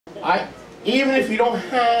Even if you don't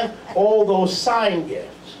have all those sign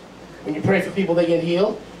gifts, when you pray for people, they get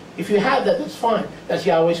healed. If you have that, that's fine. That's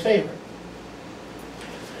Yahweh's favor.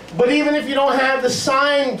 But even if you don't have the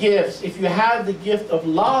sign gifts, if you have the gift of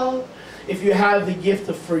love, if you have the gift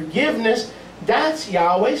of forgiveness, that's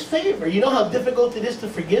Yahweh's favor. You know how difficult it is to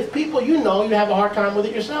forgive people? You know you have a hard time with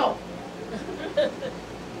it yourself.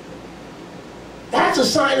 That's a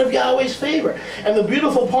sign of Yahweh's favor. And the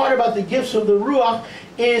beautiful part about the gifts of the Ruach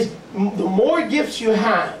is the more gifts you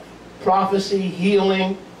have, prophecy,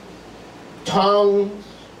 healing, tongues,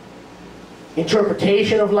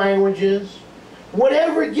 interpretation of languages,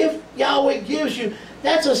 whatever gift Yahweh gives you,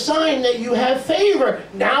 that's a sign that you have favor.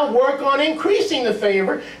 Now work on increasing the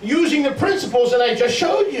favor using the principles that I just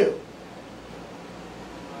showed you.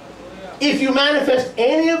 If you manifest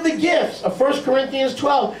any of the gifts of 1 Corinthians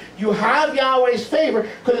 12, you have Yahweh's favor,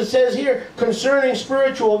 because it says here, concerning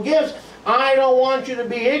spiritual gifts, I don't want you to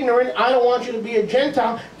be ignorant. I don't want you to be a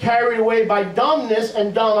Gentile, carried away by dumbness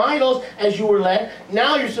and dumb idols as you were led.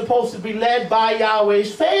 Now you're supposed to be led by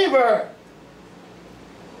Yahweh's favor.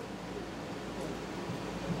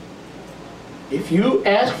 If you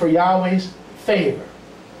ask for Yahweh's favor,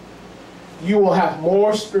 you will have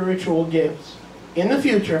more spiritual gifts in the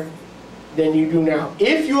future than you do now.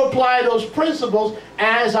 If you apply those principles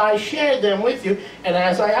as I shared them with you and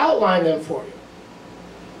as I outlined them for you.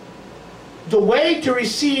 The way to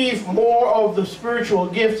receive more of the spiritual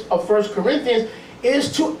gifts of 1 Corinthians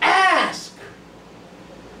is to ask.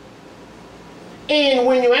 And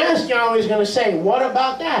when you ask, Yahweh is going to say, what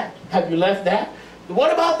about that? Have you left that?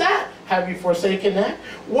 What about that? Have you forsaken that?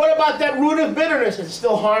 What about that root of bitterness? Is it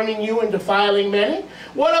still harming you and defiling many?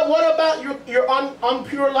 What about your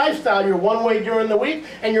unpure lifestyle? You're one way during the week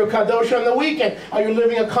and you're kadosh on the weekend. Are you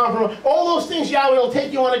living a compromise? All those things Yahweh will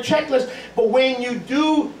take you on a checklist. But when you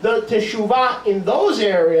do the teshuvah in those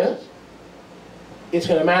areas, it's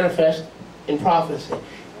going to manifest in prophecy.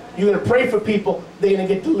 You're going to pray for people, they're going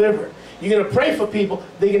to get delivered. You're going to pray for people,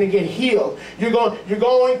 they're going to get healed. You're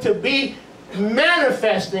going to be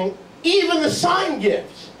manifesting even the sign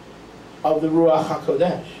gifts of the Ruach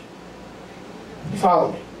HaKodesh. You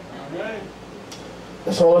follow me? Amen.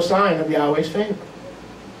 That's all a sign of Yahweh's favor.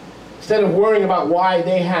 Instead of worrying about why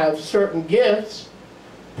they have certain gifts,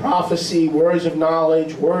 prophecy, words of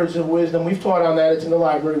knowledge, words of wisdom, we've taught on that, it's in the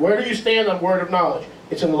library. Where do you stand on word of knowledge?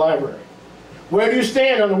 It's in the library. Where do you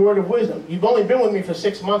stand on the word of wisdom? You've only been with me for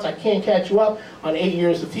 6 months. I can't catch you up on 8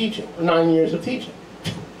 years of teaching, or 9 years of teaching.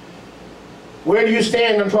 Where do you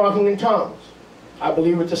stand on talking in tongues? I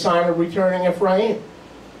believe it's a sign of returning Ephraim.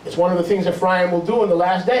 It's one of the things Ephraim will do in the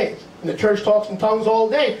last days. And the church talks in tongues all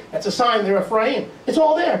day. That's a sign they're Ephraim. It's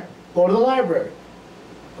all there. Go to the library.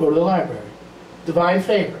 Go to the library. Divine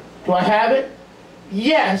favor. Do I have it?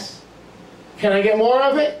 Yes. Can I get more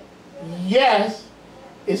of it? Yes.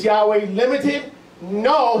 Is Yahweh limited?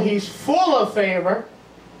 No, He's full of favor.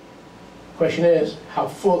 Question is, how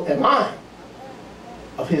full am I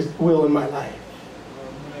of His will in my life?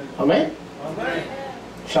 Amen? Amen.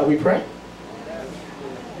 Shall we pray?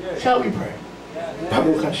 Shall we pray?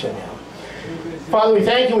 Baruch Hashem. Father, we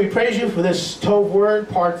thank you, we praise you for this Tov word,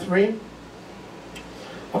 part 3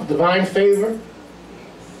 of divine favor.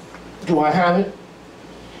 Do I have it?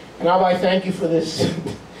 And Abba, I thank you for this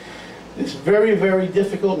this very, very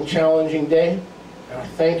difficult and challenging day. And I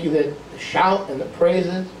thank you that the shout and the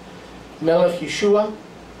praises, Melech Yeshua,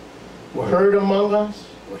 were heard among us,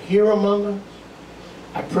 were here among us.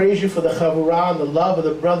 I praise you for the chavurah and the love of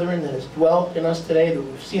the brethren that has dwelt in us today, that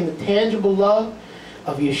we've seen the tangible love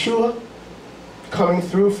of Yeshua coming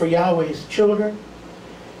through for Yahweh's children.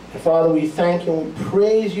 And Father, we thank you and we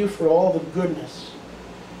praise you for all the goodness,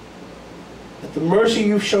 that the mercy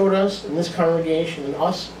you've showed us in this congregation and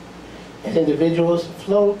us as individuals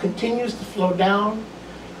continues to flow down,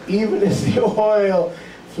 even as the oil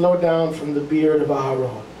flowed down from the beard of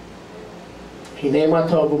Aaron. Hinei ma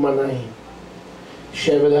tovu mana'im,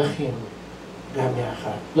 shevet achim gam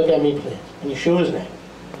yachad. Look at me, please. In Yeshua's name.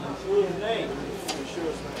 Yeshua's name.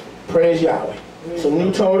 Praise Yahweh. Some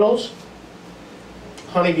new totals.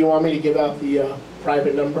 Honey, do you want me to give out the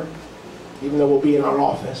private number? Even though we'll be in our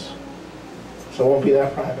office. So it won't be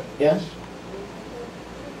that private. Yes?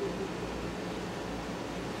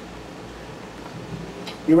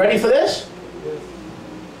 You ready for this?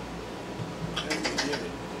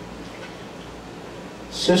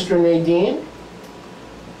 Sister Nadine,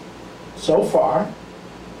 so far,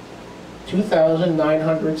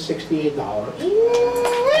 $2,968.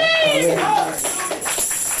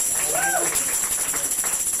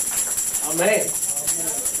 Amen.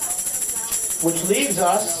 Which leaves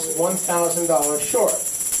us $1,000 short.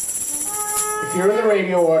 If If you're in the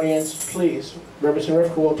radio audience, please, Rebbetzin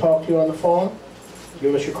Rivka will talk to you on the phone.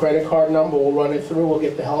 Give us your credit card number. We'll run it through. We'll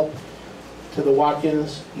get the help to the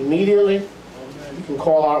Watkins immediately. You can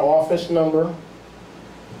call our office number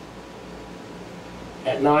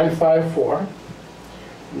at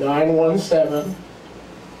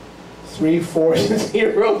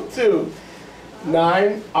 954-917-3402.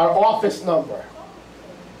 Our office number.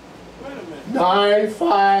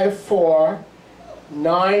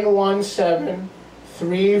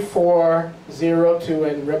 954-917-3402.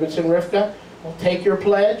 And Rebbetzin Rivka will take your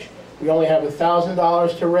pledge. We only have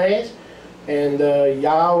 $1,000 to raise. And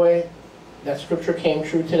Yahweh, that scripture came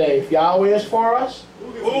true today. If Yahweh is for us,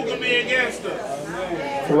 who can be against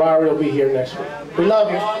us? Ferrari will be here next week. We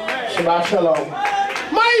love you. Shabbat Shalom.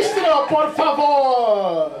 Maestro, por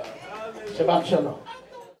favor. Shabbat Shalom.